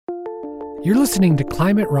You're listening to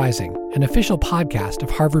Climate Rising, an official podcast of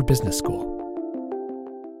Harvard Business School.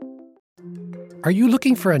 Are you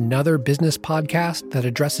looking for another business podcast that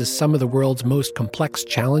addresses some of the world's most complex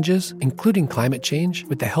challenges, including climate change,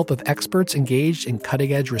 with the help of experts engaged in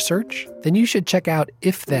cutting-edge research? Then you should check out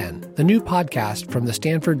If Then, the new podcast from the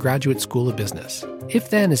Stanford Graduate School of Business. If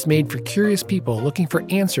Then is made for curious people looking for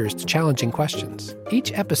answers to challenging questions.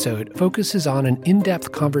 Each episode focuses on an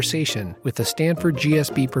in-depth conversation with a Stanford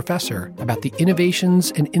GSB professor about the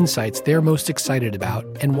innovations and insights they're most excited about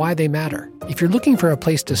and why they matter. If you're looking for a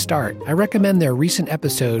place to start, I recommend their recent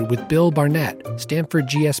episode with Bill Barnett, Stanford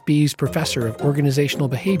GSB's professor of organizational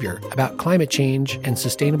behavior, about climate change and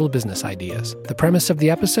sustainable business ideas. The premise of the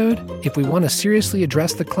episode? If we want to seriously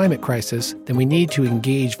address the climate crisis, then we need to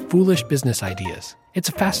engage foolish business ideas. It's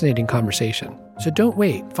a fascinating conversation. So don't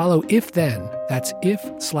wait. Follow If Then, that's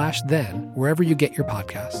if/then, wherever you get your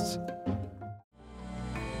podcasts.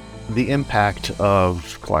 The impact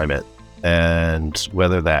of climate, and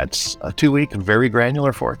whether that's a 2-week very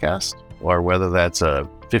granular forecast or whether that's a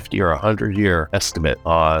 50 or 100-year estimate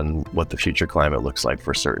on what the future climate looks like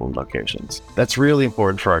for certain locations. That's really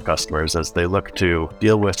important for our customers as they look to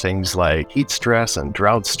deal with things like heat stress and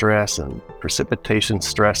drought stress and precipitation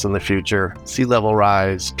stress in the future, sea level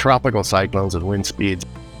rise, tropical cyclones and wind speeds.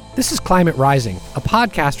 This is Climate Rising, a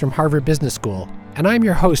podcast from Harvard Business School, and I'm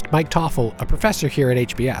your host, Mike Toffel, a professor here at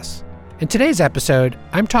HBS. In today's episode,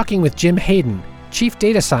 I'm talking with Jim Hayden, Chief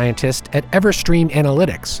Data Scientist at Everstream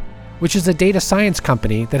Analytics, which is a data science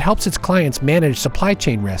company that helps its clients manage supply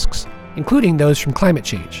chain risks, including those from climate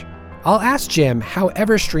change. I'll ask Jim how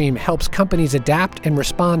Everstream helps companies adapt and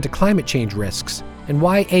respond to climate change risks, and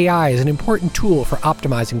why AI is an important tool for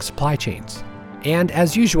optimizing supply chains. And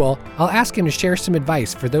as usual, I'll ask him to share some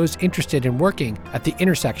advice for those interested in working at the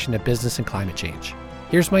intersection of business and climate change.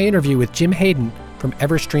 Here's my interview with Jim Hayden from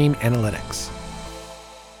Everstream Analytics.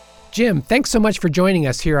 Jim, thanks so much for joining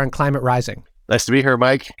us here on Climate Rising. Nice to be here,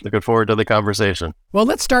 Mike. Looking forward to the conversation. Well,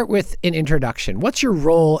 let's start with an introduction. What's your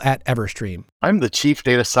role at Everstream? I'm the Chief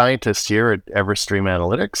Data Scientist here at Everstream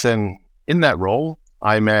Analytics, and in that role,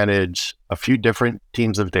 I manage a few different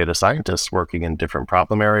teams of data scientists working in different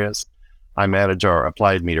problem areas. I manage our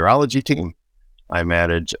applied meteorology team. I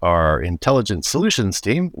manage our intelligence solutions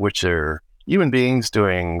team, which are human beings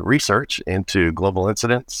doing research into global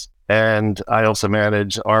incidents. And I also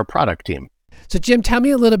manage our product team. So Jim, tell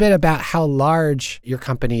me a little bit about how large your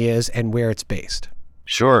company is and where it's based.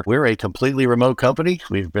 Sure. We're a completely remote company.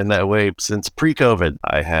 We've been that way since pre-COVID.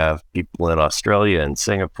 I have people in Australia and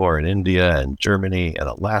Singapore and India and Germany and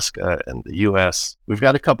Alaska and the US. We've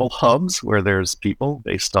got a couple hubs where there's people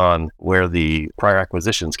based on where the prior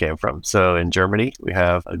acquisitions came from. So in Germany, we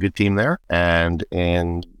have a good team there. And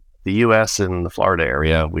in the US and the Florida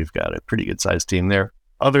area, we've got a pretty good sized team there.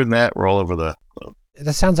 Other than that, we're all over the globe.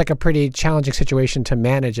 That sounds like a pretty challenging situation to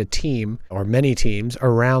manage a team or many teams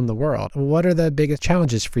around the world. What are the biggest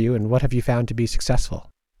challenges for you, and what have you found to be successful?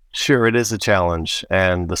 Sure, it is a challenge.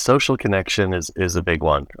 And the social connection is a big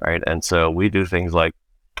one, right? And so we do things like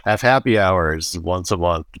have happy hours once a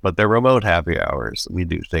month, but they're remote happy hours. We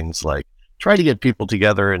do things like try to get people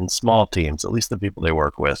together in small teams, at least the people they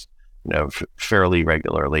work with, fairly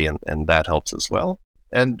regularly, and that helps as well.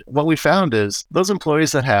 And what we found is those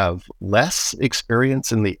employees that have less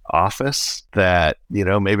experience in the office that,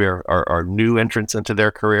 maybe are new entrants into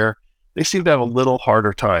their career, they seem to have a little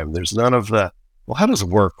harder time. There's none of the, well, how does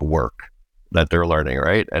work that they're learning,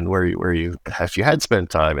 right? And where you, if you had spent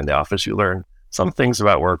time in the office, you learn some things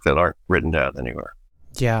about work that aren't written down anywhere.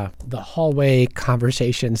 Yeah, the hallway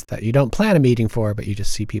conversations that you don't plan a meeting for, but you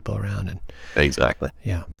just see people around. Exactly.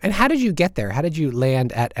 Yeah. And how did you get there? How did you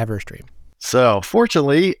land at Everstream? So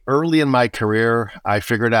fortunately, early in my career, I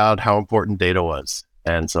figured out how important data was.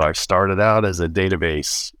 And so I started out as a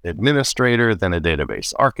database administrator, then a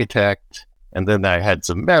database architect, and then I had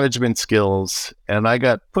some management skills, and I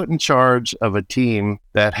got put in charge of a team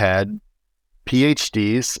that had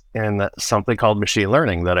PhDs in something called machine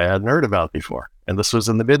learning that I hadn't heard about before. And this was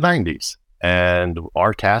in the mid-90s. And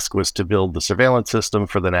our task was to build the surveillance system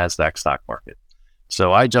for the NASDAQ stock market.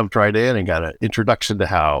 So I jumped right in and got an introduction to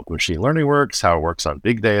how machine learning works, how it works on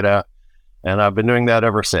big data. And I've been doing that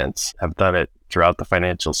ever since. I've done it throughout the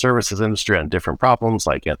financial services industry on different problems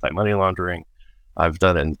like anti-money laundering. I've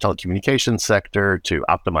done it in the telecommunications sector to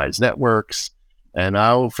optimize networks. And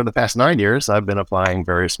now for the past 9 years, I've been applying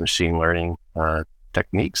various machine learning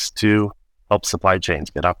techniques to help supply chains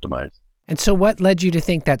get optimized. And so what led you to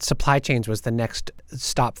think that supply chains was the next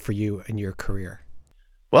stop for you in your career?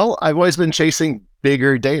 Well, I've always been chasing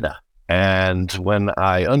bigger data. And when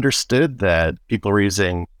I understood that people were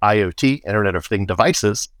using IoT, Internet of Things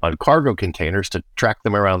devices, on cargo containers to track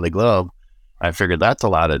them around the globe, I figured that's a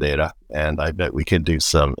lot of data, and I bet we could do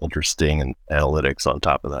some interesting analytics on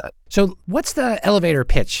top of that. So what's the elevator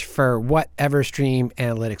pitch for what Everstream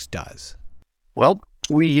Analytics does? Well,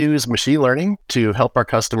 we use machine learning to help our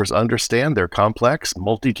customers understand their complex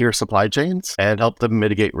multi-tier supply chains and help them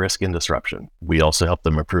mitigate risk and disruption. We also help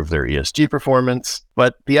them improve their ESG performance.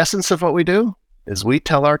 But the essence of what we do is we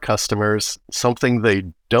tell our customers something they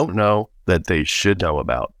don't know that they should know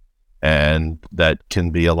about. And that can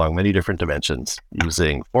be along many different dimensions,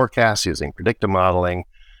 using forecasts, using predictive modeling,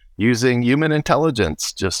 using human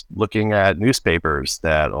intelligence, just looking at newspapers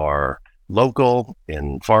that are local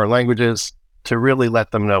in foreign languages to really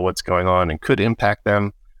let them know what's going on and could impact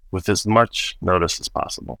them with as much notice as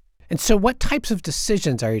possible. And so what types of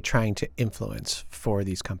decisions are you trying to influence for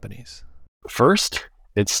these companies? First,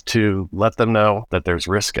 it's to let them know that there's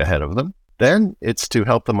risk ahead of them. Then it's to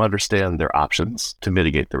help them understand their options to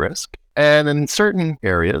mitigate the risk. And in certain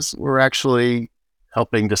areas, we're actually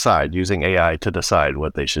helping decide, using AI to decide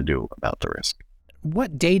what they should do about the risk.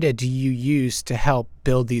 What data do you use to help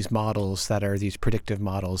build these models that are these predictive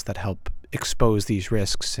models that help expose these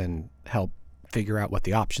risks and help figure out what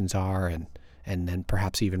the options are and then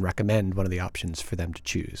perhaps even recommend one of the options for them to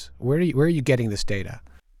choose? Where are you getting this data?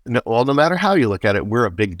 No matter how you look at it, we're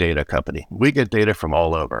a big data company. We get data from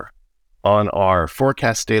all over. On our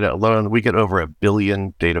forecast data alone, we get over 1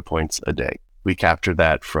 billion data points a day. We capture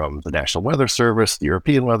that from the National Weather Service, the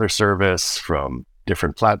European Weather Service, from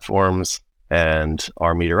different platforms. And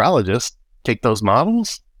our meteorologists take those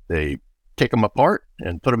models, they take them apart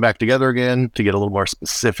and put them back together again to get a little more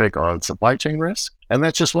specific on supply chain risk. And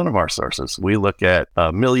that's just one of our sources. We look at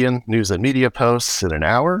 1 million news and media posts in an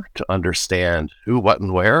hour to understand who, what,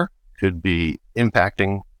 and where could be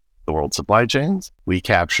impacting the world supply chains. We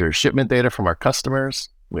capture shipment data from our customers.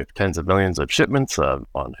 We have tens of millions of shipments on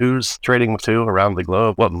who's trading with who around the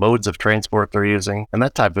globe, what modes of transport they're using. And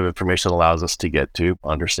that type of information allows us to get to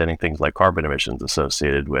understanding things like carbon emissions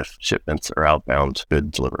associated with shipments or outbound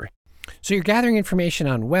good delivery. So you're gathering information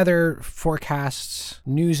on weather, forecasts,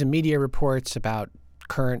 news and media reports about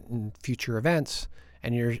current and future events,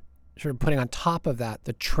 and you're sort of putting on top of that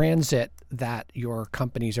the transit that your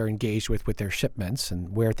companies are engaged with their shipments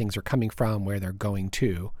and where things are coming from, where they're going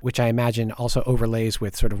to, which I imagine also overlays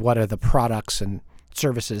with sort of what are the products and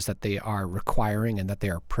services that they are requiring and that they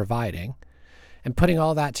are providing, and putting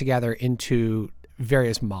all that together into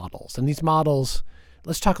various models. And these models,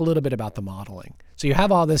 let's talk a little bit about the modeling. So you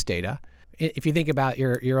have all this data. If you think about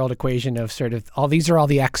your old equation of sort of these are all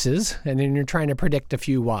the X's, and then you're trying to predict a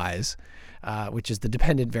few Y's, which is the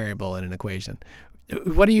dependent variable in an equation.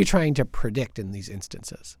 What are you trying to predict in these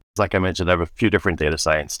instances? Like I mentioned, I have a few different data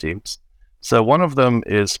science teams. So one of them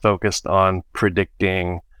is focused on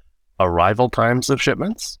predicting arrival times of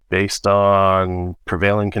shipments based on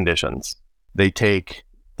prevailing conditions. They take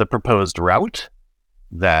the proposed route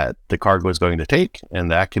that the cargo is going to take, and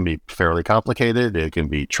that can be fairly complicated. It can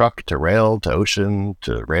be truck to rail to ocean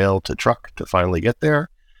to rail to truck to finally get there.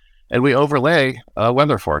 And we overlay a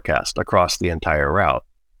weather forecast across the entire route.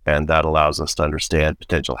 And that allows us to understand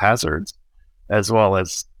potential hazards, as well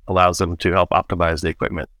as allows them to help optimize the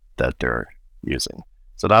equipment that they're using.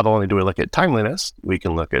 So not only do we look at timeliness, we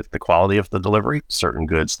can look at the quality of the delivery. Certain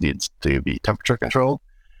goods needs to be temperature controlled.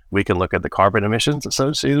 We can look at the carbon emissions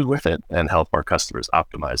associated with it and help our customers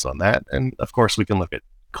optimize on that. And of course, we can look at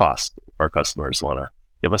cost if our customers want to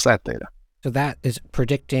give us that data. So that is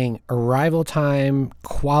predicting arrival time,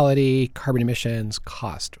 quality, carbon emissions,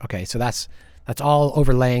 cost. Okay, so that's all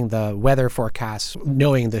overlaying the weather forecasts,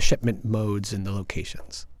 knowing the shipment modes and the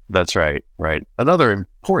locations. That's right. Another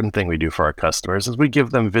important thing we do for our customers is we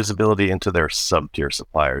give them visibility into their sub-tier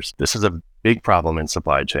suppliers. This is a big problem in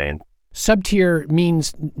supply chain. Sub-tier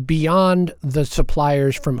means beyond the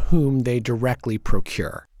suppliers from whom they directly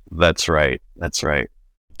procure. That's right.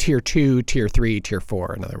 Tier 2, Tier 3, Tier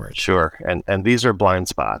 4, in other words. Sure. And these are blind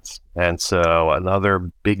spots. And so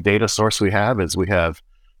another big data source we have is we have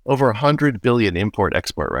over 100 billion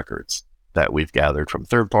import-export records that we've gathered from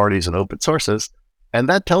third parties and open sources. And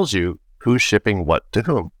that tells you who's shipping what to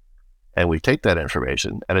whom. And we take that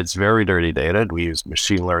information, and it's very dirty data. We use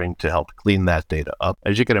machine learning to help clean that data up.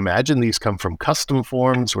 As you can imagine, these come from custom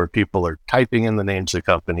forms where people are typing in the names of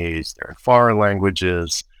companies. They're in foreign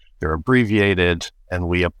languages. They're abbreviated, and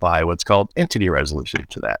we apply what's called entity resolution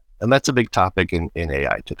to that. And that's a big topic in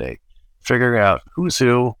AI today, figuring out who's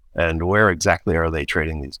who and where exactly are they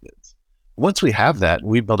trading these goods. Once we have that,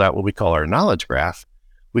 we build out what we call our knowledge graph.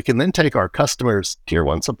 We can then take our customers, tier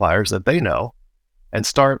 1 suppliers that they know, and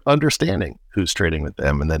start understanding who's trading with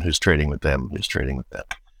them and then who's trading with them, who's trading with them,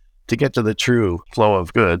 to get to the true flow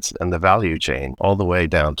of goods and the value chain all the way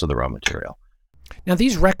down to the raw material. Now,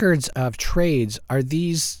 these records of trades, are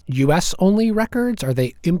these U.S. only records? Are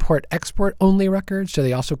they import-export only records? Do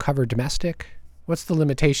they also cover domestic? What's the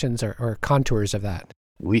limitations or contours of that?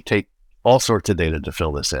 We take all sorts of data to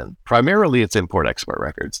fill this in. Primarily, it's import-export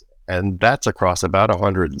records, and that's across about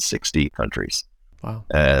 160 countries. Wow.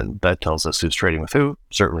 And that tells us who's trading with who,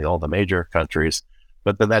 certainly all the major countries.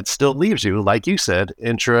 But then that still leaves you, like you said,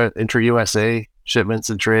 intra-USA shipments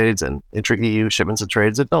and trades and intra-EU shipments and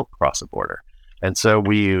trades that don't cross the border. And so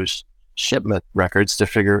we use shipment records to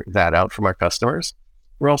figure that out from our customers.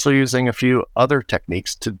 We're also using a few other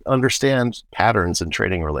techniques to understand patterns in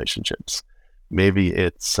trading relationships. Maybe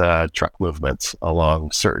it's truck movements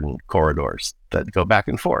along certain corridors that go back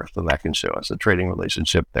and forth, and that can show us a trading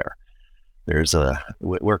relationship there.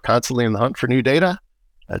 We're constantly in the hunt for new data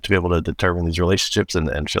to be able to determine these relationships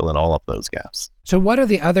and fill in all of those gaps. So what are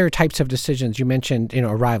the other types of decisions? You mentioned,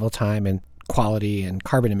 arrival time and quality and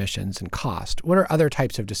carbon emissions and cost. What are other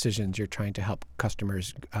types of decisions you're trying to help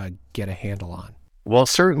customers get a handle on? Well,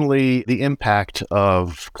 certainly the impact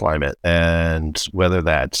of climate, and whether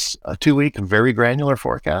that's a 2-week very granular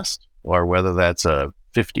forecast or whether that's a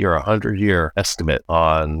 50 or 100-year estimate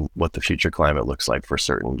on what the future climate looks like for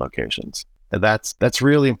certain locations. And that's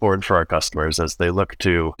really important for our customers as they look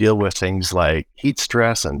to deal with things like heat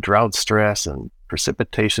stress and drought stress and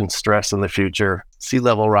precipitation stress in the future, sea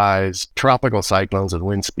level rise, tropical cyclones and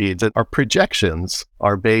wind speeds. And our projections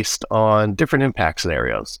are based on different impact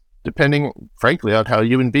scenarios, depending, frankly, on how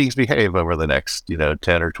human beings behave over the next,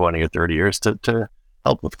 10 or 20 or 30 years to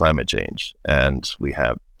help with climate change. And we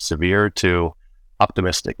have severe to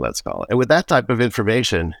optimistic, let's call it. And with that type of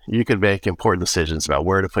information, you can make important decisions about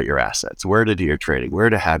where to put your assets, where to do your trading, where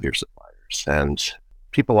to have your suppliers. And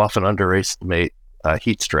people often underestimate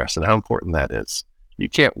heat stress and how important that is. You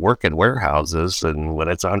can't work in warehouses and when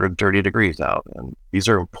it's 130 degrees out. And these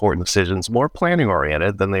are important decisions, more planning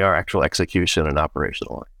oriented than they are actual execution and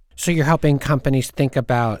operational. So you're helping companies think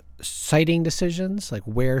about siting decisions, like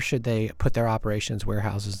where should they put their operations,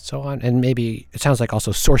 warehouses, and so on. And maybe it sounds like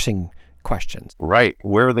also sourcing questions. Right,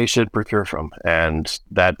 where they should procure from. And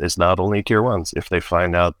that is not only tier ones. If they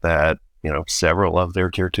find out that, several of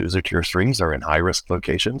their tier twos or tier threes are in high risk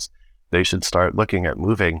locations, they should start looking at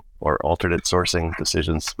moving or alternate sourcing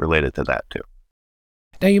decisions related to that too.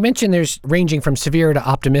 Now, you mentioned there's ranging from severe to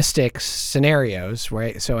optimistic scenarios,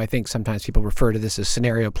 right? So I think sometimes people refer to this as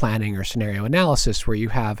scenario planning or scenario analysis, where you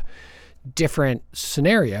have different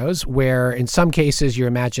scenarios where in some cases you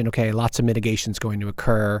imagine, okay, lots of mitigation is going to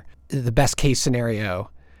occur, the best case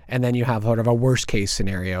scenario, and then you have sort of a worst case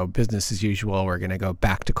scenario, business as usual, we're going to go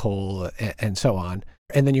back to coal and so on.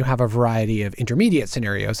 And then you have a variety of intermediate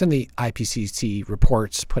scenarios, and the IPCC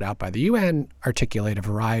reports put out by the UN articulate a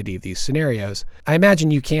variety of these scenarios. I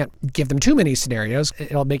imagine you can't give them too many scenarios.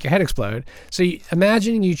 It'll make your head explode. So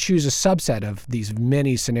imagine you choose a subset of these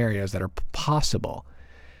many scenarios that are possible.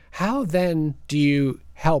 How then do you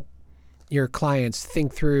help your clients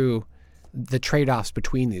think through the trade-offs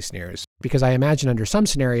between these scenarios? Because I imagine under some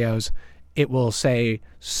scenarios, it will say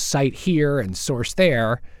site here and source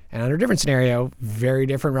there. And under a different scenario, very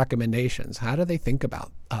different recommendations. How do they think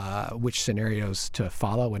about which scenarios to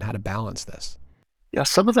follow and how to balance this? Yeah,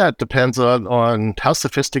 some of that depends on how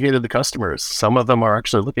sophisticated the customer is. Some of them are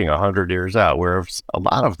actually looking 100 years out, whereas a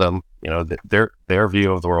lot of them, their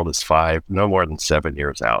view of the world is 5, no more than 7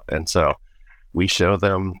 years out. And so we show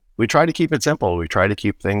them, we try to keep it simple. We try to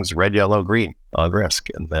keep things red, yellow, green on risk,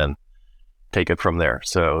 and then take it from there.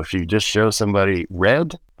 So if you just show somebody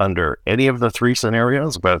red under any of the 3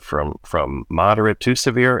 scenarios, but from moderate to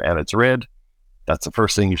severe, and it's red, that's the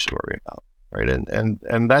first thing you should worry about, right?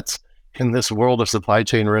 And that's, in this world of supply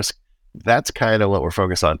chain risk, that's kind of what we're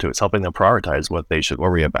focused on too. It's helping them prioritize what they should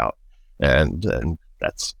worry about. And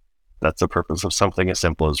that's the purpose of something as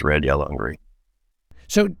simple as red, yellow, and green.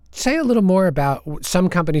 So say a little more about, some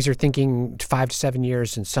companies are thinking 5 to 7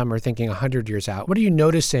 years and some are thinking 100 years out. What are you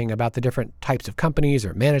noticing about the different types of companies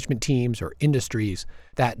or management teams or industries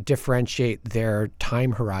that differentiate their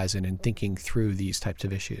time horizon in thinking through these types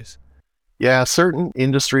of issues? Yeah, certain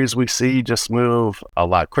industries we see just move a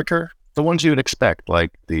lot quicker. The ones you would expect,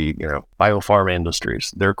 like the biopharma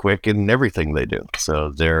industries, they're quick in everything they do.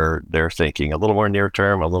 So they're thinking a little more near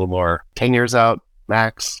term, a little more 10 years out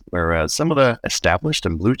max. Whereas some of the established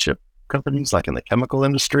and blue chip companies, like in the chemical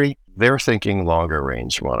industry, they're thinking longer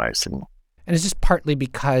range from what I've seen. And is this partly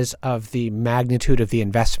because of the magnitude of the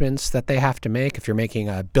investments that they have to make? If you're making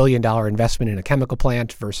 $1 billion investment in a chemical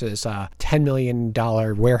plant versus a $10 million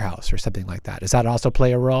warehouse or something like that, does that also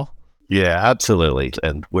play a role? Yeah, absolutely.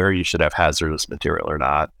 And where you should have hazardous material or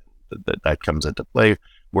not, that comes into play.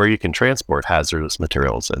 Where you can transport hazardous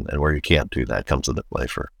materials and where you can't do that comes into play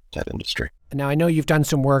for that industry. Now, I know you've done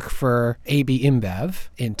some work for AB InBev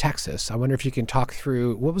in Texas. I wonder if you can talk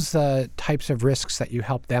through what was the types of risks that you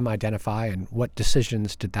helped them identify and what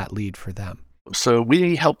decisions did that lead for them? So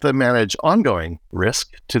we help them manage ongoing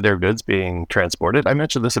risk to their goods being transported. I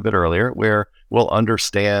mentioned this a bit earlier, where we'll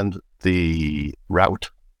understand the route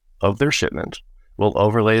of their shipment, we'll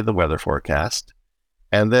overlay the weather forecast,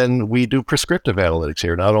 and then we do prescriptive analytics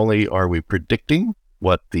here. Not only are we predicting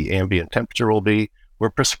what the ambient temperature will be, we're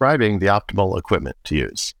prescribing the optimal equipment to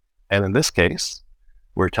use. And in this case,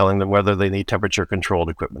 we're telling them whether they need temperature controlled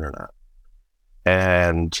equipment or not.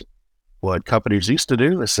 And what companies used to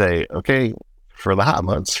do is say, okay, for the hot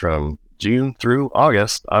months from June through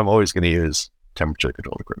August, I'm always going to use temperature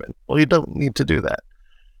controlled equipment. Well, you don't need to do that.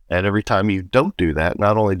 And every time you don't do that,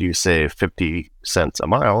 not only do you save 50 cents a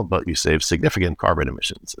mile, but you save significant carbon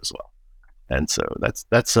emissions as well. And so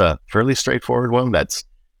that's a fairly straightforward one that's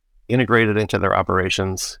integrated into their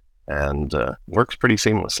operations and works pretty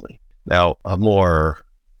seamlessly. Now, a more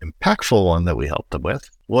impactful one that we helped them with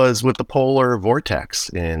was with the polar vortex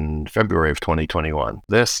in February of 2021.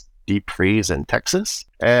 This deep freeze in Texas,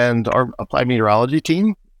 and our applied meteorology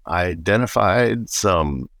team identified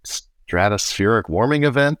some stratospheric warming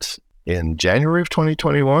event in January of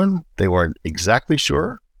 2021. They weren't exactly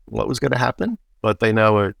sure what was going to happen, but they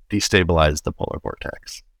know it destabilized the polar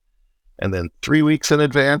vortex. And then 3 weeks in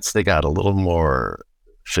advance, they got a little more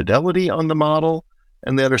fidelity on the model,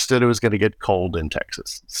 and they understood it was going to get cold in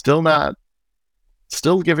Texas.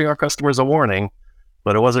 Still giving our customers a warning,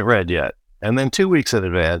 but it wasn't red yet. And then 2 weeks in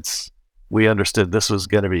advance, we understood this was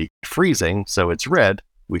going to be freezing, so it's red.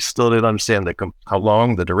 We still didn't understand how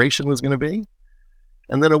long the duration was going to be.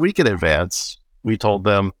 And then a week in advance, we told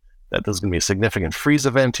them that there's going to be a significant freeze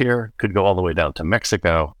event here, could go all the way down to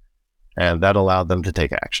Mexico, and that allowed them to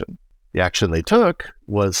take action. The action they took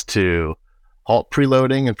was to halt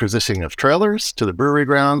preloading and positioning of trailers to the brewery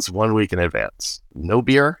grounds 1 week in advance. No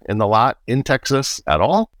beer in the lot in Texas at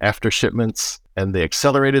all after shipments, and they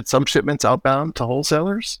accelerated some shipments outbound to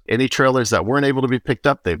wholesalers. Any trailers that weren't able to be picked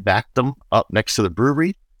up, they backed them up next to the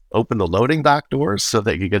brewery, opened the loading dock doors so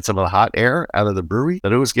they could get some of the hot air out of the brewery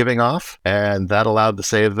that it was giving off, and that allowed to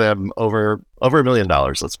save them over $1 million,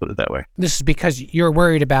 let's put it that way. This is because you're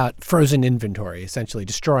worried about frozen inventory, essentially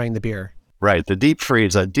destroying the beer. Right. A deep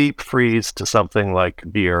freeze to something like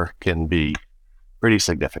beer can be pretty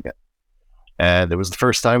significant. And it was the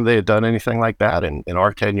first time they had done anything like that in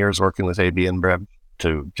our 10 years working with AB InBev,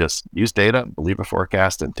 to just use data, believe a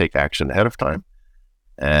forecast, and take action ahead of time.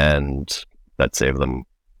 And that saved them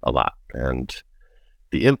a lot. And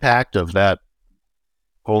the impact of that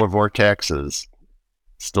polar vortex is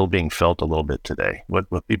still being felt a little bit today.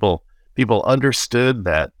 What people understood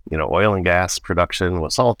that, oil and gas production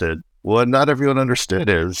was halted. What not everyone understood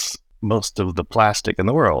is most of the plastic in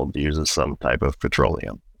the world uses some type of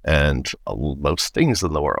petroleum. And most things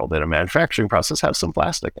in the world in a manufacturing process have some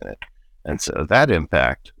plastic in it. And so that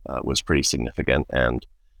impact was pretty significant. And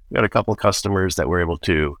we had a couple of customers that were able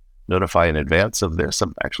to notify in advance of this,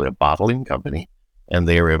 actually a bottling company, and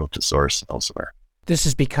they were able to source elsewhere. This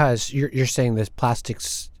is because you're saying this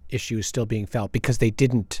plastics issue is still being felt because they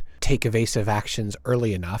didn't take evasive actions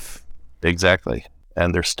early enough. Exactly.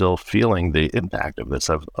 And they're still feeling the impact of this,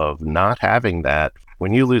 of not having that.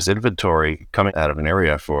 When you lose inventory coming out of an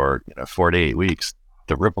area for 4 to 8 weeks,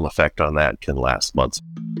 the ripple effect on that can last months.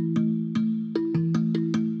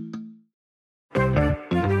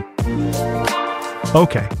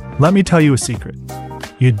 Okay, let me tell you a secret.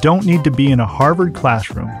 You don't need to be in a Harvard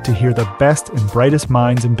classroom to hear the best and brightest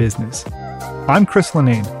minds in business. I'm Chris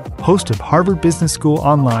Linane, host of Harvard Business School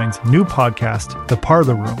Online's new podcast, The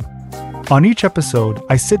Parlor Room. On each episode,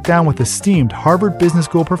 I sit down with esteemed Harvard Business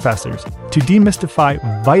School professors to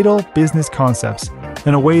demystify vital business concepts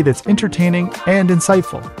in a way that's entertaining and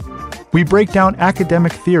insightful. We break down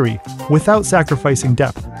academic theory without sacrificing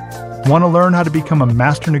depth. Want to learn how to become a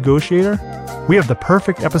master negotiator? We have the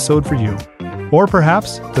perfect episode for you. Or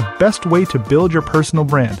perhaps the best way to build your personal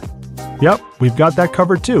brand. Yep, we've got that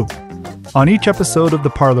covered too. On each episode of The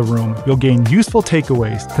Parlor Room, you'll gain useful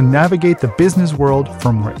takeaways to navigate the business world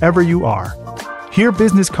from wherever you are. Hear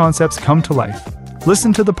business concepts come to life.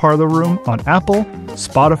 Listen to The Parlor Room on Apple,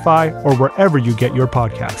 Spotify, or wherever you get your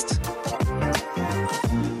podcasts.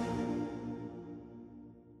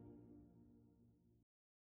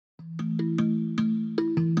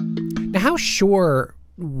 sure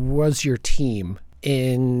was your team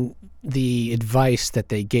in the advice that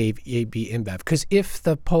they gave AB InBev? Because if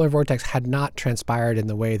the polar vortex had not transpired in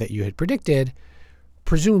the way that you had predicted,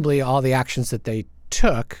 presumably all the actions that they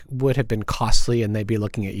took would have been costly, and they'd be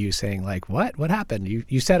looking at you saying like, what happened?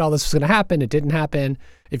 You said all this was going to happen. It didn't happen.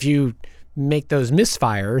 If you make those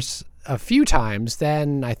misfires a few times,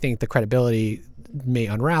 then I think the credibility may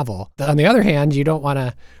unravel. On the other hand, you don't want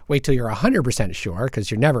to wait till you're 100% sure,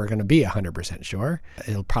 because you're never going to be 100% sure.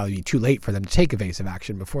 It'll probably be too late for them to take evasive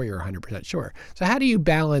action before you're 100% sure. So how do you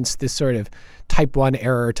balance this sort of type 1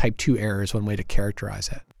 error, type 2 error is one way to characterize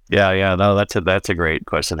it? Yeah. No, that's a great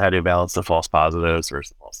question. How do you balance the false positives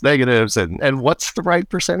versus false negatives? And what's the right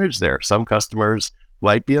percentage there? Some customers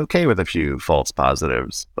might be okay with a few false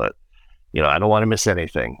positives, but I don't want to miss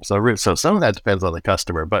anything. So some of that depends on the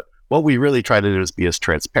customer, but what we really try to do is be as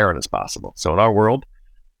transparent as possible. So in our world,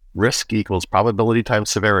 risk equals probability times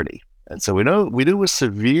severity. And so we knew it was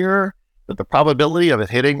severe, but the probability of it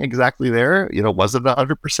hitting exactly there, wasn't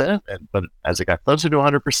 100%. But as it got closer to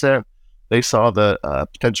 100%, they saw the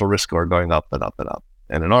potential risk score going up and up and up.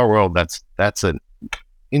 And in our world, that's an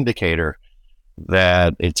indicator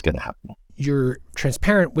that it's going to happen. You're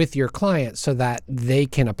transparent with your client so that they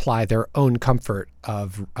can apply their own comfort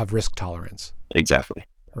of risk tolerance. Exactly.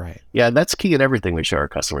 Right. Yeah, that's key in everything we show our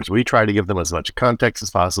customers. We try to give them as much context as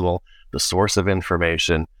possible, the source of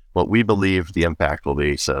information, what we believe the impact will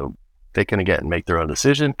be, so they can again make their own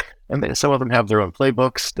decision. And some of them have their own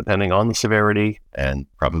playbooks depending on the severity and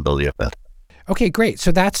probability of that. Okay, great.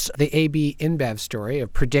 So that's the AB InBev story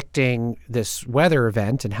of predicting this weather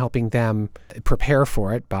event and helping them prepare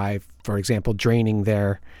for it by, for example, draining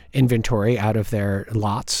their inventory out of their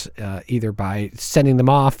lots, either by sending them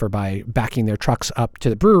off or by backing their trucks up to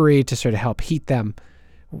the brewery to sort of help heat them.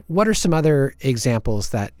 What are some other examples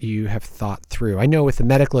that you have thought through? I know with the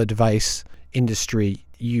medical device industry,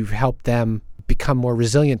 you've helped them become more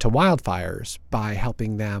resilient to wildfires by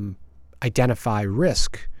helping them identify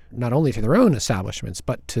risk, not only to their own establishments,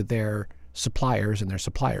 but to their suppliers and their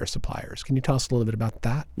suppliers' suppliers. Can you tell us a little bit about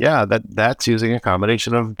that? Yeah, that's using a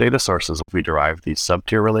combination of data sources. We derive these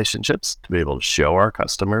sub-tier relationships to be able to show our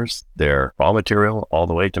customers their raw material all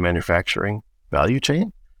the way to manufacturing value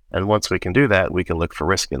chain. And once we can do that, we can look for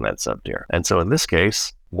risk in that sub-tier. And so in this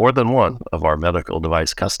case, more than one of our medical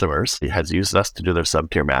device customers has used us to do their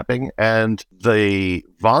sub-tier mapping. And the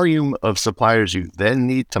volume of suppliers you then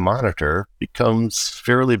need to monitor becomes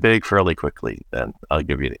fairly big fairly quickly. And I'll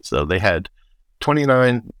give you these. So they had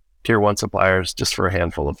 29 tier 1 suppliers just for a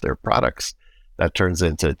handful of their products. That turns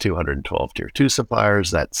into 212 tier 2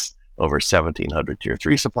 suppliers. That's over 1,700 tier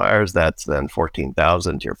 3 suppliers. That's then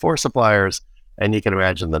 14,000 tier 4 suppliers. And you can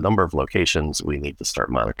imagine the number of locations we need to start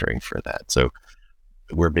monitoring for that. So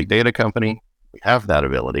we're a big data company. We have that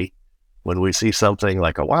ability. When we see something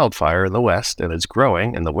like a wildfire in the West and it's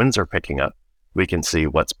growing and the winds are picking up, we can see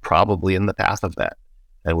what's probably in the path of that.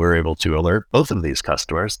 And we're able to alert both of these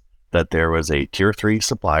customers that there was a tier 3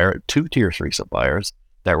 supplier, 2 tier 3 suppliers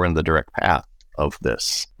that were in the direct path of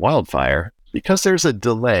this wildfire. Because there's a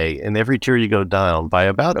delay in every tier you go down by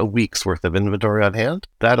about a week's worth of inventory on hand,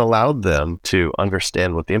 that allowed them to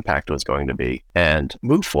understand what the impact was going to be and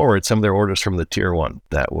move forward some of their orders from the tier 1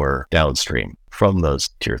 that were downstream from those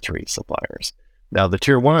tier 3 suppliers. Now, the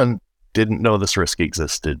tier 1 didn't know this risk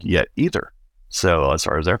existed yet either. So as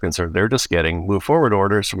far as they're concerned, they're just getting move forward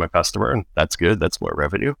orders from a customer, and that's good. That's more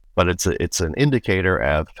revenue. But it's an indicator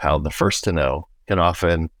of how the first to know can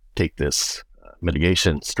often take this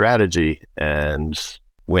mitigation strategy and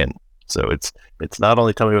win. So it's not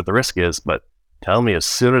only tell me what the risk is, but tell me as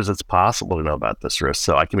soon as it's possible to know about this risk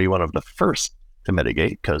so I can be one of the first to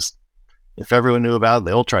mitigate, because if everyone knew about it,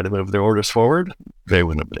 they'll try to move their orders forward. They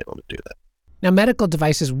wouldn't have been able to do that. Now, medical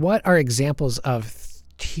devices, what are examples of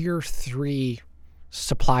tier 3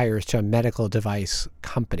 suppliers to a medical device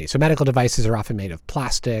company? So medical devices are often made of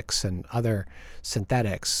plastics and other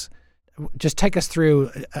synthetics. Just take us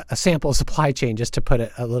through a sample supply chain just to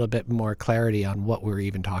put a little bit more clarity on what we're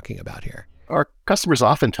even talking about here. Our customers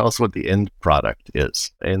often tell us what the end product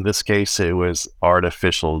is. In this case, it was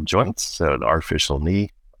artificial joints, so an artificial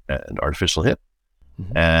knee and artificial hip.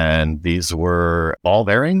 Mm-hmm. And these were ball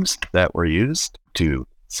bearings that were used to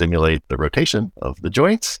simulate the rotation of the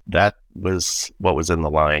joints. That was what was in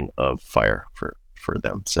the line of fire for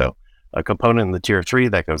them. So a component in the tier 3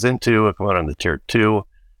 that goes into a component in the tier 2,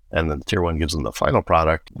 and then the tier 1 gives them the final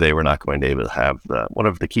product. They were not going to be able to have one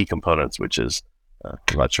of the key components, which is, I'm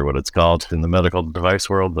not sure what it's called in the medical device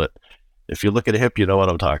world, but if you look at a hip, you know what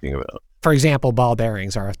I'm talking about. For example, ball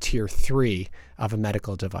bearings are a tier 3 of a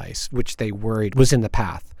medical device, which they worried was in the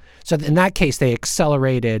path. So in that case, they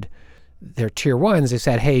accelerated their tier ones, they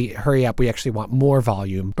said, hey, hurry up, we actually want more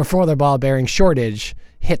volume before the ball bearing shortage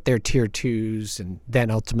hit their tier twos and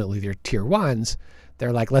then ultimately their tier ones.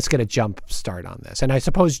 They're like, let's get a jump start on this. And I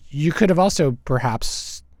suppose you could have also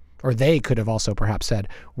perhaps, or they could have also perhaps said,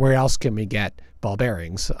 where else can we get ball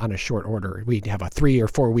bearings on a short order? We have a 3 or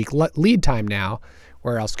 4 week lead time now.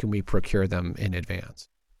 Where else can we procure them in advance?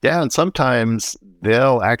 Yeah, and sometimes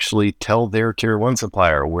they'll actually tell their tier one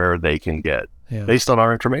supplier where they can get, based on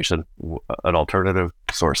our information, an alternative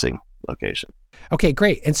sourcing location. Okay,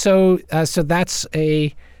 great. And so that's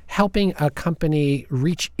helping a company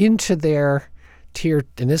reach into their tier,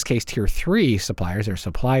 in this case, tier 3 suppliers, or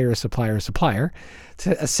supplier,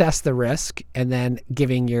 to assess the risk and then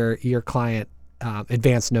giving your client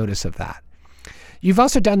advance notice of that. You've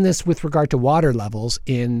also done this with regard to water levels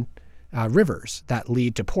in rivers that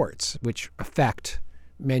lead to ports, which affect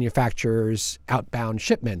manufacturers' outbound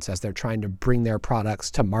shipments as they're trying to bring their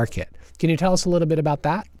products to market. Can you tell us a little bit about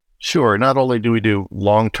that? Sure. Not only do we do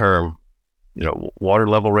long-term, water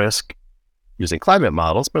level risk using climate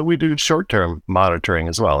models, but we do short-term monitoring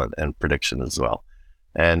as well and prediction as well.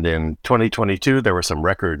 And in 2022, there were some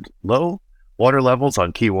record low water levels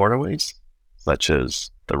on key waterways, such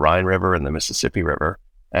as the Rhine River and the Mississippi River.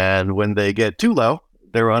 And when they get too low,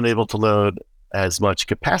 they're unable to load as much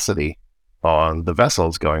capacity on the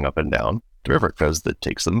vessels going up and down the river because it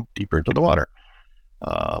takes them deeper into the water.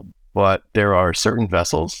 But there are certain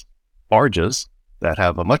vessels, barges, that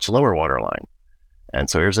have a much lower water line. And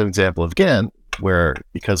so here's an example again, where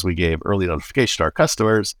because we gave early notification to our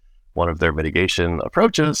customers, one of their mitigation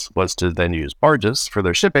approaches was to then use barges for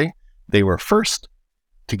their shipping. They were first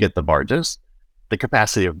to get the barges. The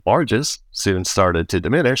capacity of barges soon started to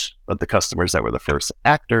diminish, but the customers that were the first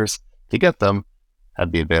actors to get them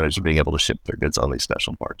had the advantage of being able to ship their goods on these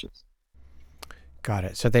special barges. Got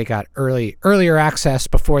it. So they got earlier access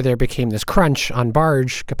before there became this crunch on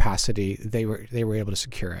barge capacity. They were able to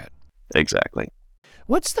secure it. Exactly.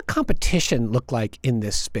 What's the competition look like in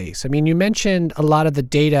this space? I mean, you mentioned a lot of the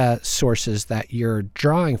data sources that you're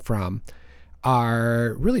drawing from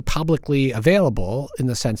are really publicly available in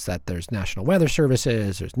the sense that there's national weather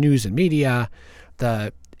services, there's news and media,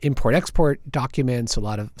 the import-export documents, a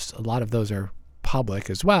lot of those are public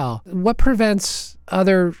as well. What prevents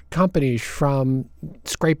other companies from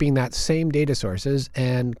scraping that same data sources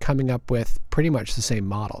and coming up with pretty much the same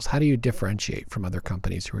models? How do you differentiate from other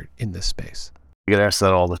companies who are in this space? We get asked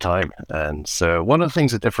that all the time. And so one of the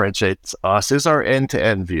things that differentiates us is our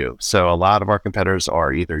end-to-end view. So a lot of our competitors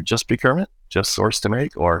are either just procurement, just source to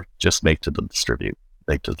make, or just make to distribute,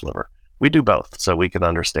 make to deliver. We do both, so we can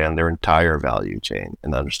understand their entire value chain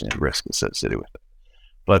and understand risk associated with it.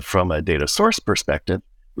 But from a data source perspective,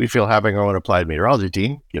 we feel having our own applied meteorology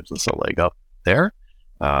team gives us a leg up there.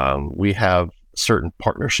 We have certain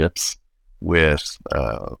partnerships with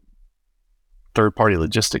third-party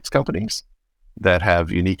logistics companies that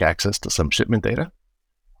have unique access to some shipment data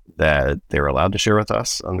that they're allowed to share with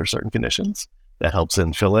us under certain conditions. That helps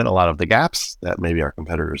in fill in a lot of the gaps that maybe our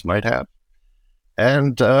competitors might have.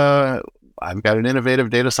 And I've got an innovative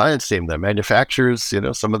data science team that manufactures,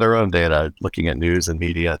 some of their own data, looking at news and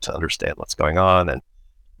media to understand what's going on and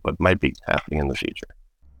what might be happening in the future.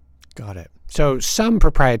 Got it. So some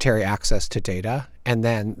proprietary access to data, and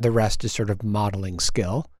then the rest is sort of modeling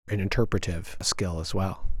skill and interpretive skill as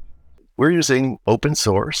well. We're using open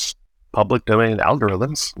source, public domain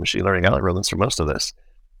algorithms, machine learning algorithms for most of this.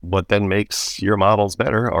 What then makes your models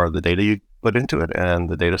better are the data you put into it and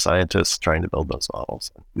the data scientists trying to build those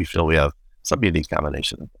models. We feel we have some unique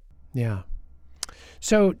combination. Yeah.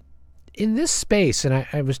 So in this space, and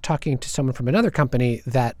I was talking to someone from another company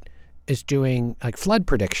that is doing like flood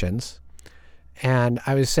predictions, and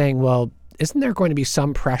I was saying, well, isn't there going to be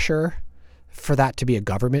some pressure for that to be a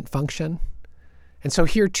government function? And so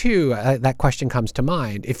here too, that question comes to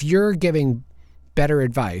mind. If you're giving better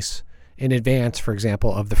advice in advance, for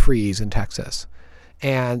example, of the freeze in Texas,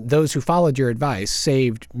 and those who followed your advice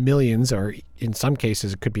saved millions, or in some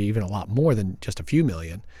cases, it could be even a lot more than just a few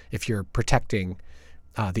million, if you're protecting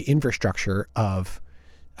the infrastructure of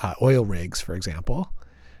oil rigs, for example,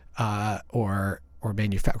 or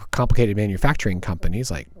complicated manufacturing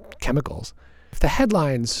companies like chemicals. If the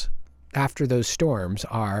headlines after those storms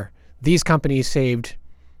are, these companies saved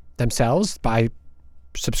themselves by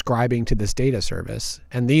subscribing to this data service,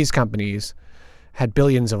 and these companies had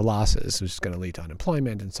billions of losses, which is going to lead to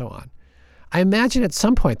unemployment and so on. I imagine at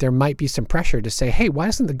some point there might be some pressure to say, hey, why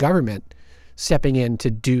isn't the government stepping in to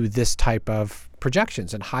do this type of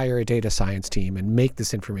projections and hire a data science team and make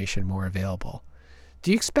this information more available? Do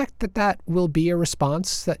you expect that will be a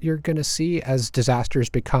response that you're going to see as disasters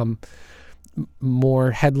become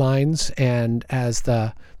more headlines and as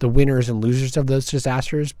the winners and losers of those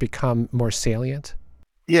disasters become more salient?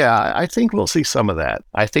 Yeah, I think we'll see some of that.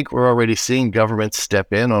 I think we're already seeing governments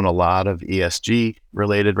step in on a lot of ESG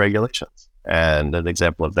related regulations. And an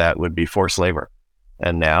example of that would be forced labor.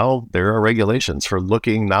 And now there are regulations for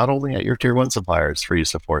looking not only at your tier one suppliers for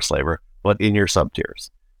use of forced labor, but in your sub tiers.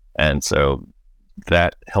 And so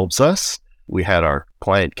that helps us. We had our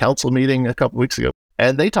client council meeting a couple weeks ago,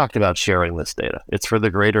 and they talked about sharing this data. It's for the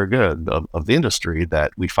greater good of the industry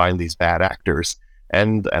that we find these bad actors.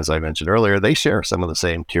 And as I mentioned earlier, they share some of the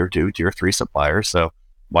same tier 2, tier 3 suppliers. So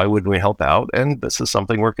why wouldn't we help out? And this is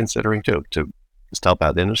something we're considering too, to just help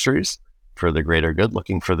out the industries for the greater good,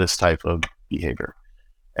 looking for this type of behavior.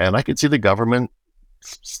 And I could see the government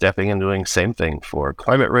stepping in doing the same thing for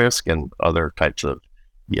climate risk and other types of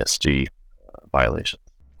ESG violations.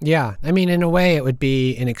 Yeah. I mean, in a way, it would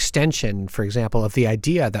be an extension, for example, of the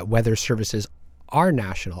idea that weather services are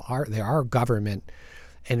national, they are government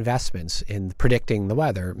investments in predicting the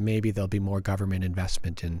weather. Maybe there'll be more government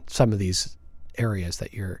investment in some of these areas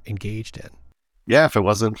that you're engaged in. Yeah, if it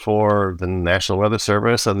wasn't for the National Weather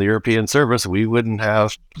Service and the European Service, we wouldn't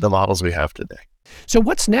have the models we have today. So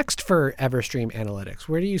what's next for Everstream Analytics?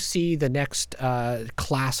 Where do you see the next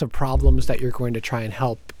class of problems that you're going to try and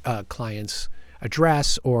help clients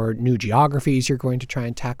address, or new geographies you're going to try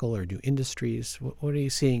and tackle, or new industries? What are you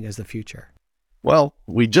seeing as the future? Well,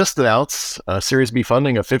 we just announced a Series B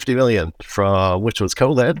funding of $50 million, which was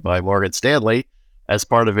co-led by Morgan Stanley as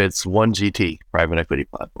part of its 1GT private equity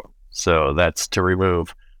platform. So that's to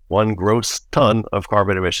remove 1 gross ton of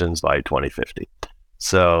carbon emissions by 2050.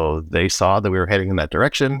 So they saw that we were heading in that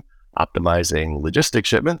direction, optimizing logistic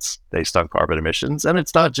shipments based on carbon emissions. And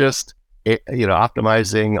it's not just,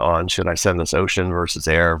 optimizing on should I send this ocean versus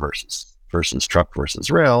air versus truck versus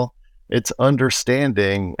rail. It's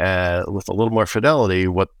understanding with a little more fidelity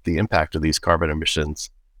what the impact of these carbon emissions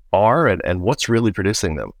are and what's really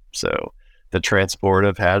producing them. So the transport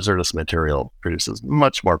of hazardous material produces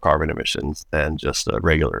much more carbon emissions than just a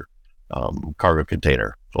regular cargo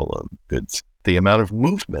container full of goods. The amount of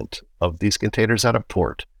movement of these containers out of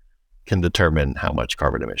port can determine how much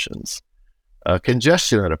carbon emissions.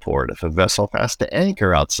 Congestion at a port, if a vessel has to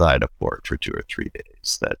anchor outside a port for 2 or 3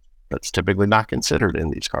 days, that's typically not considered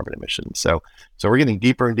in these carbon emissions. So we're getting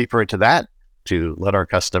deeper and deeper into that to let our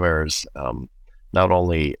customers not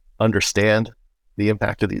only understand the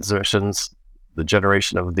impact of these emissions, the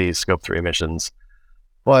generation of these scope 3 emissions,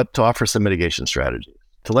 but to offer some mitigation strategies,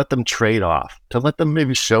 to let them trade off, to let them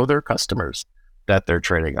maybe show their customers that they're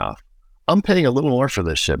trading off. I'm paying a little more for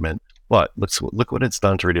this shipment, but look what it's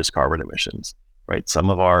done to reduce carbon emissions, right? Some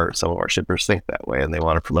of our shippers think that way, and they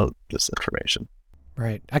want to promote this information.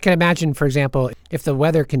 Right. I can imagine, for example, if the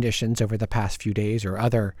weather conditions over the past few days or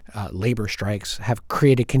other labor strikes have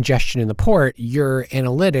created congestion in the port, your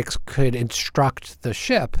analytics could instruct the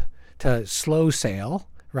ship to slow sail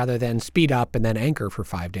rather than speed up and then anchor for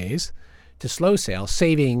 5 days, to slow sail,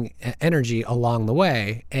 saving energy along the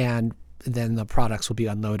way, and then the products will be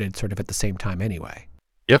unloaded sort of at the same time anyway.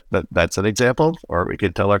 Yep, that's an example. Or we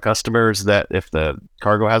could tell our customers that if the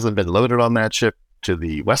cargo hasn't been loaded on that ship to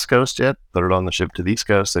the West Coast yet, put it on the ship to the East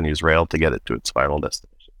Coast and use rail to get it to its final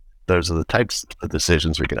destination. Those are the types of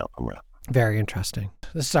decisions we can help them with. Very interesting.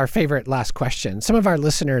 This is our favorite last question. Some of our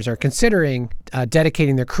listeners are considering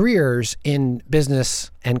dedicating their careers in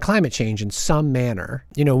business and climate change in some manner.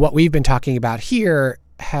 What we've been talking about here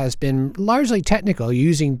has been largely technical,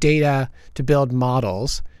 using data to build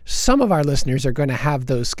models. Some of our listeners are going to have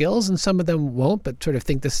those skills and some of them won't, but sort of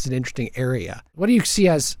think this is an interesting area. What do you see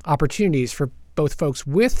as opportunities for both folks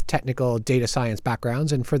with technical data science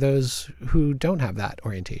backgrounds and for those who don't have that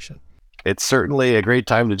orientation? It's certainly a great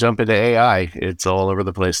time to jump into AI. It's all over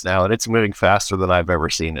the place now, and it's moving faster than I've ever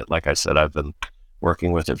seen it. Like I said, I've been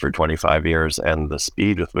working with it for 25 years, and the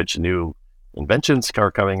speed with which new inventions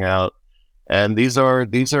are coming out. And these are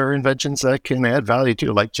inventions that can add value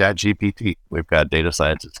too, like ChatGPT. We've got data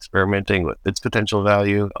scientists experimenting with its potential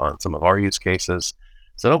value on some of our use cases.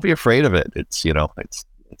 So don't be afraid of it. It's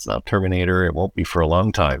not Terminator. It won't be for a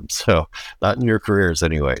long time. So not in your careers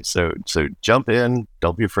anyway. So jump in.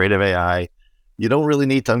 Don't be afraid of AI. You don't really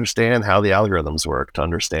need to understand how the algorithms work to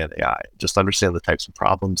understand AI. Just understand the types of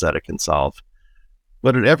problems that it can solve.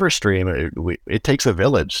 But at Everstream, it takes a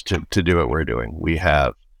village to do what we're doing. We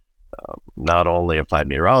have not only applied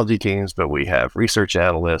meteorology teams, but we have research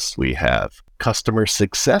analysts. We have customer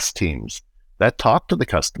success teams that talk to the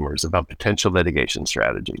customers about potential mitigation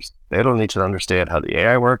strategies. They don't need to understand how the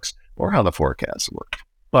AI works or how the forecasts work,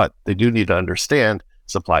 but they do need to understand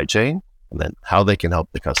supply chain and then how they can help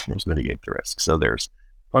the customers mitigate the risk. So there's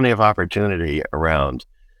plenty of opportunity around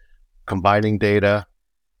combining data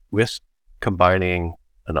with combining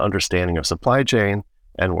an understanding of supply chain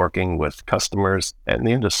and working with customers and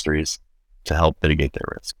the industries to help mitigate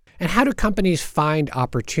their risk. And how do companies find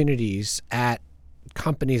opportunities at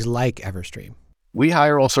companies like Everstream? We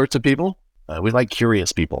hire all sorts of people. We like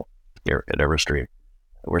curious people here at Everstream.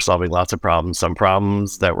 We're solving lots of problems. Some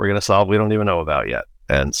problems that we're going to solve we don't even know about yet.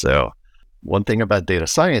 And so one thing about data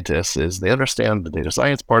scientists is they understand the data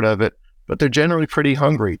science part of it, but they're generally pretty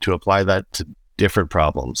hungry to apply that to different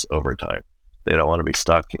problems over time. They don't want to be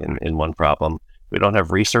stuck in one problem. We don't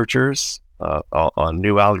have researchers on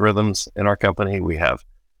new algorithms in our company. We have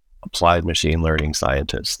applied machine learning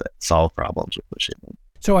scientists that solve problems with machine learning.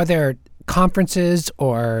 So are there conferences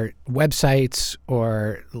or websites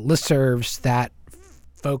or listservs that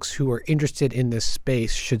folks who are interested in this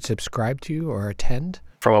space should subscribe to or attend?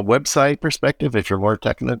 From a website perspective, if you're more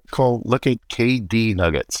technical, look at KD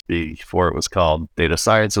Nuggets. Before it was called data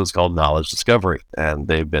science, it was called knowledge discovery. And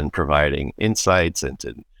they've been providing insights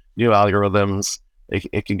into new algorithms.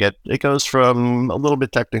 It goes from a little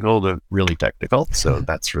bit technical to really technical. So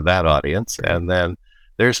that's for that audience. And then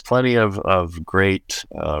there's plenty of great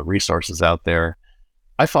resources out there.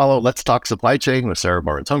 I follow Let's Talk Supply Chain with Sarah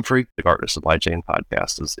Barnes-Humphrey. The Gartner Supply Chain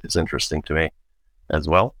podcast is interesting to me as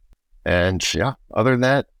well. And yeah, other than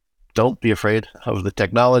that, don't be afraid of the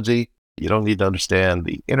technology. You don't need to understand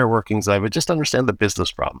the inner workings of it. Just understand the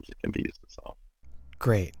business problems it can be used to solve.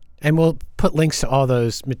 Great. And we'll put links to all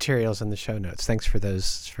those materials in the show notes. Thanks for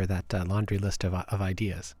that laundry list of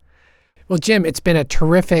ideas. Well, Jim, it's been a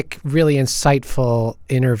terrific, really insightful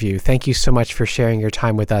interview. Thank you so much for sharing your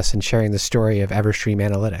time with us and sharing the story of Everstream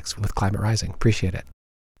Analytics with Climate Rising. Appreciate it.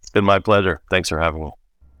 It's been my pleasure. Thanks for having me.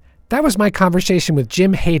 That was my conversation with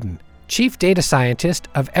Jim Hayden, Chief Data Scientist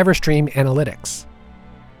of Everstream Analytics.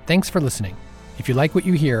 Thanks for listening. If you like what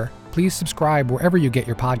you hear, please subscribe wherever you get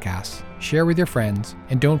your podcasts, share with your friends,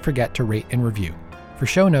 and don't forget to rate and review. For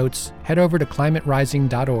show notes, head over to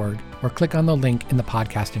climaterising.org or click on the link in the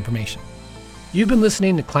podcast information. You've been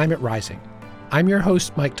listening to Climate Rising. I'm your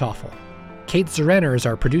host, Mike Toffel. Kate Zerenner is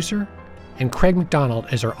our producer, and Craig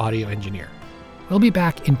McDonald is our audio engineer. We'll be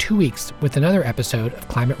back in 2 weeks with another episode of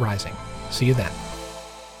Climate Rising. See you then.